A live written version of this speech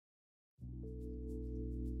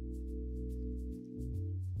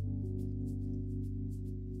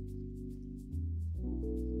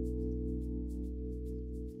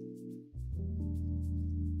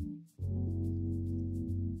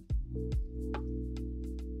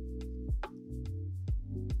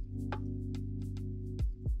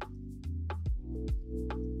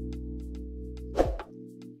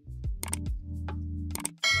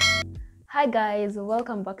Hi guys,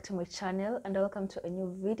 welcome back to my channel and welcome to a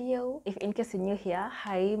new video. If in case you're new here,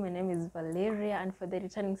 hi, my name is Valeria, and for the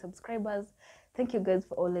returning subscribers, thank you guys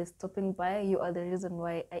for always stopping by. You are the reason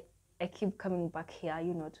why I keep coming back here,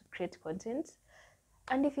 to create content.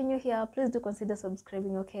 And if you're new here, please do consider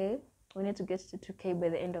subscribing, okay? We need to get to 2K by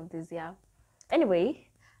the end of this year. Anyway,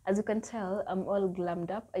 as you can tell, I'm all glammed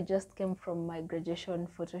up. I just came from my graduation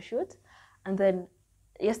photo shoot, and then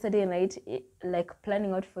yesterday night, like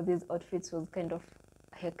planning out for these outfits was kind of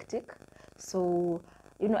hectic. So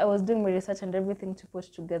I was doing my research and everything to put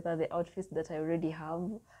together the outfits that I already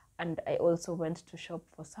have, and I also went to shop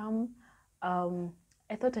for some.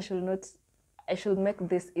 I thought I should make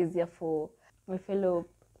this easier for my fellow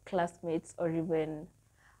classmates or even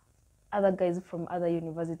other guys from other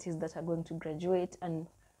universities that are going to graduate, and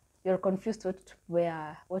you're confused what to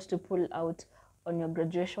wear, what to pull out on your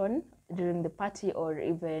graduation during the party or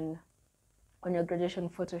even on your graduation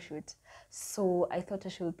photo shoot. So I thought I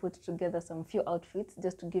should put together some few outfits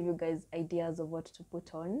just to give you guys ideas of what to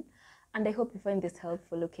put on, and I hope you find this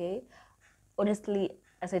helpful, okay? Honestly,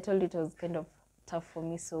 as I told you, it was kind of tough for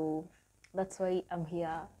me, so that's why I'm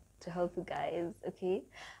here to help you guys, okay?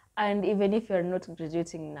 And even if you're not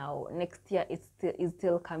graduating now, next year is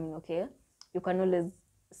still coming, okay? You can always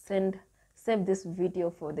save this video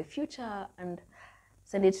for the future and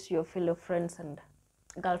send it to your fellow friends and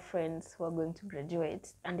girlfriends who are going to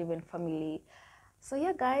graduate, and even family. So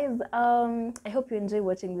yeah guys, I hope you enjoy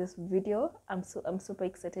watching this video. I'm super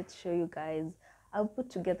excited to show you guys. I'll put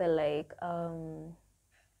together like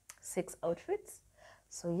 6 outfits.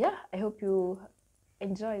 So yeah, I hope you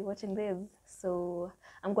enjoy watching this. So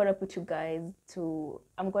I'm gonna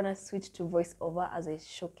switch to voiceover as I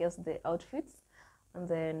showcase the outfits, and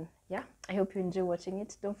then yeah, I hope you enjoy watching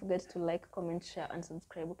it. Don't forget to like, comment, share and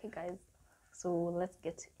subscribe, okay guys? So let's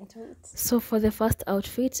get into it. So for the first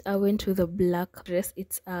outfit, I went with a black dress.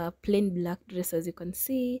 It's a plain black dress, as you can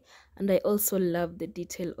see, and I also love the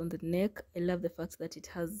detail on the neck. I love the fact that it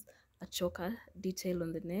has a choker detail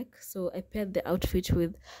on the neck. So I paired the outfit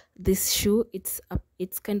with this shoe. It's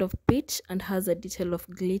kind of peach and has a detail of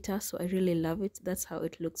glitter, so I really love it. That's how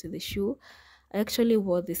it looks with the shoe. I actually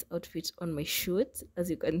wore this outfit on my shoot, as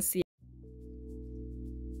you can see.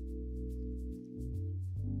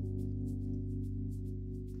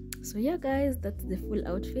 So yeah guys, that's the full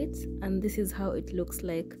outfit, and this is how it looks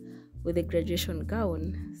like with a graduation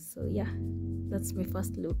gown. So yeah, that's my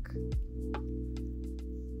first look.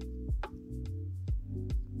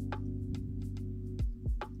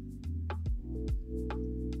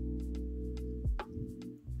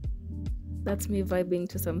 That's me vibing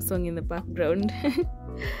to some song in the background.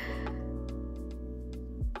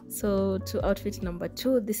 So to outfit number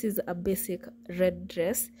 2, this is a basic red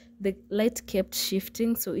dress. The light kept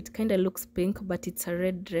shifting, so it kind of looks pink, but it's a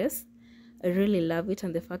red dress. I really love it,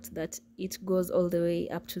 and the fact that it goes all the way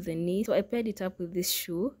up to the knee. So I paired it up with this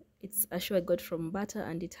shoe. It's a shoe I got from Bata,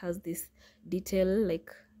 and it has this detail,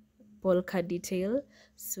 like polka detail.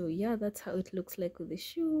 So yeah, that's how it looks like with the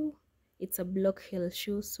shoe. It's a block heel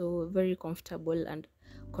shoe, so very comfortable and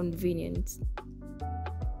convenient.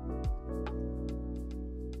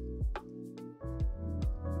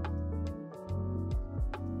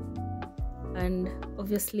 And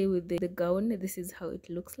obviously with the gown, this is how it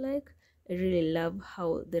looks like. I really love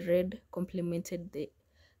how the red complemented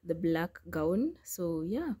the black gown. So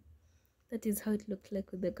yeah, that is how it looked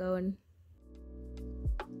like with the gown.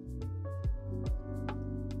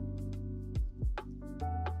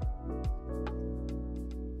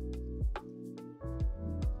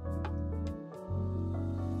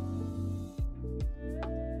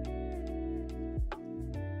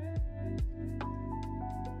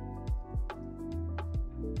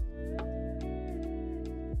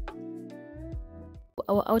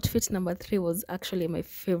 Our outfit number 3 was actually my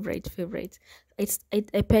favorite.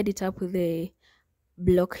 I paired it up with the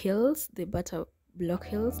block heels, the Bata block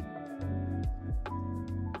heels.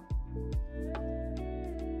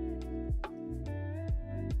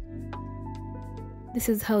 This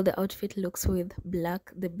is how the outfit looks with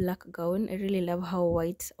the black gown. I really love how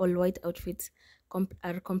all white outfits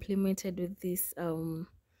are complemented with this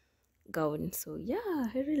gown. So yeah,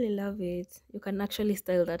 I really love it. You can actually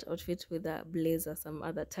style that outfit with a blazer some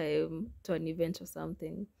other time to an event or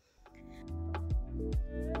something.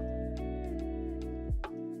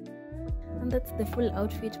 And that's the full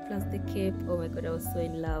outfit plus the cape. Oh my god, I was so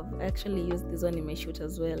in love. I actually used this one in my shoot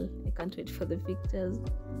as well. I can't wait for the pictures.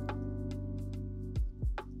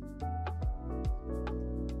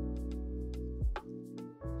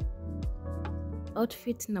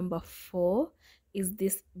 Outfit number 4, is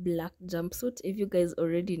this black jumpsuit. If you guys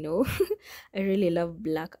already know, I really love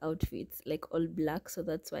black outfits, like all black, so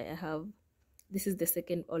that's why I have this is the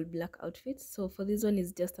second all black outfit. So for this one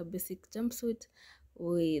is just a basic jumpsuit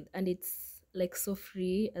with, and it's like so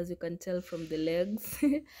free, as you can tell from the legs.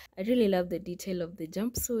 I really love the detail of the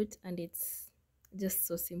jumpsuit, and it's just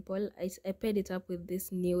so simple. I paired it up with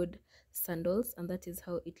this nude sandals, and that is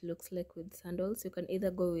how it looks like with sandals. You can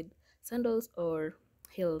either go with sandals or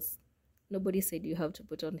heels. Nobody said you have to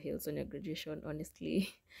put on heels on your graduation, honestly.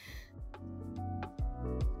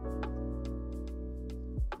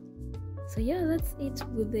 So yeah, that's it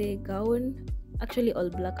with the gown. Actually, all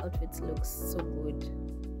black outfits look so good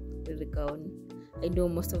with the gown. I know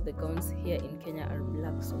most of the gowns here in Kenya are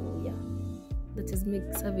black, so yeah, that is me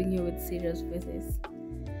serving you with serious faces.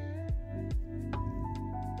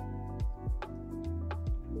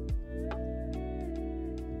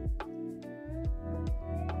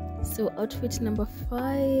 So outfit number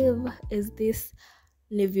 5 is this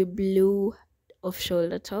navy blue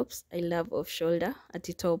off-shoulder tops. I love off-shoulder at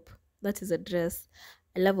the top. That is a dress.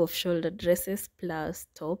 I love off-shoulder dresses plus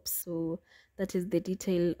tops. So that is the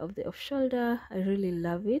detail of the off-shoulder. I really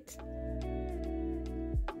love it.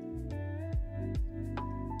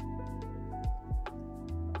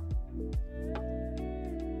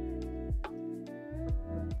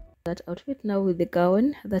 That outfit now with the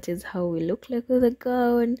gown. That is how we look like with the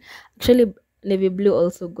gown. Actually, navy blue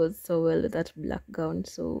also goes so well with that black gown.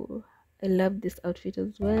 So I love this outfit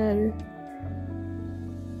as well.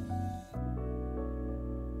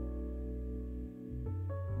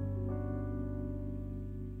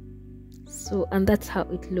 So, and that's how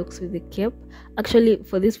it looks with the cape. Actually,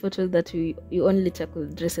 for these photos that you only check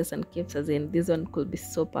with dresses and capes, as in this one could be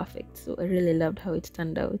so perfect. So I really loved how it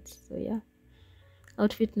turned out. So yeah,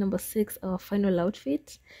 outfit number 6, our final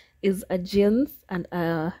outfit, is a jeans and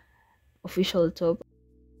a official top.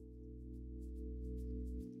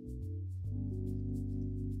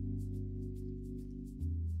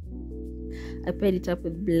 I paired it up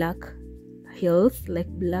with black heels, like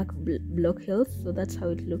black block heels. So that's how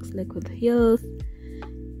it looks like with heels.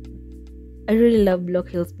 I really love block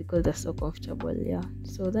heels because they're so comfortable. Yeah,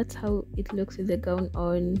 so that's how it looks with the gown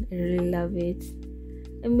on. I really love it.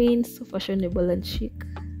 I mean, so fashionable and chic.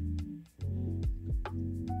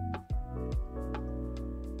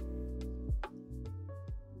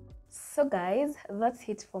 So guys, that's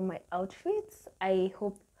it for my outfits. I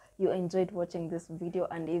hope you enjoyed watching this video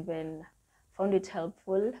and even found it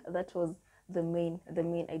helpful. That was the main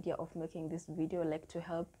idea of making this video, like to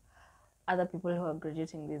help other people who are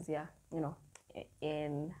graduating this year, you know,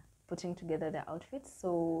 in putting together their outfits.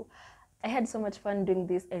 So I had so much fun doing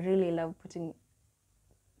this. I really love putting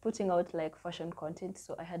out like fashion content,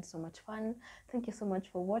 so I had so much fun. Thank you so much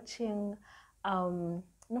for watching. Don't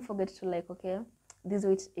forget to like, okay, this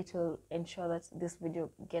way it will ensure that this video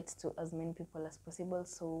gets to as many people as possible.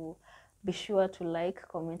 So be sure to like,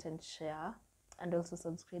 comment and share, and also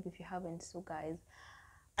subscribe if you haven't. So guys,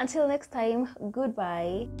 until next time,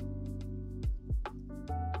 goodbye.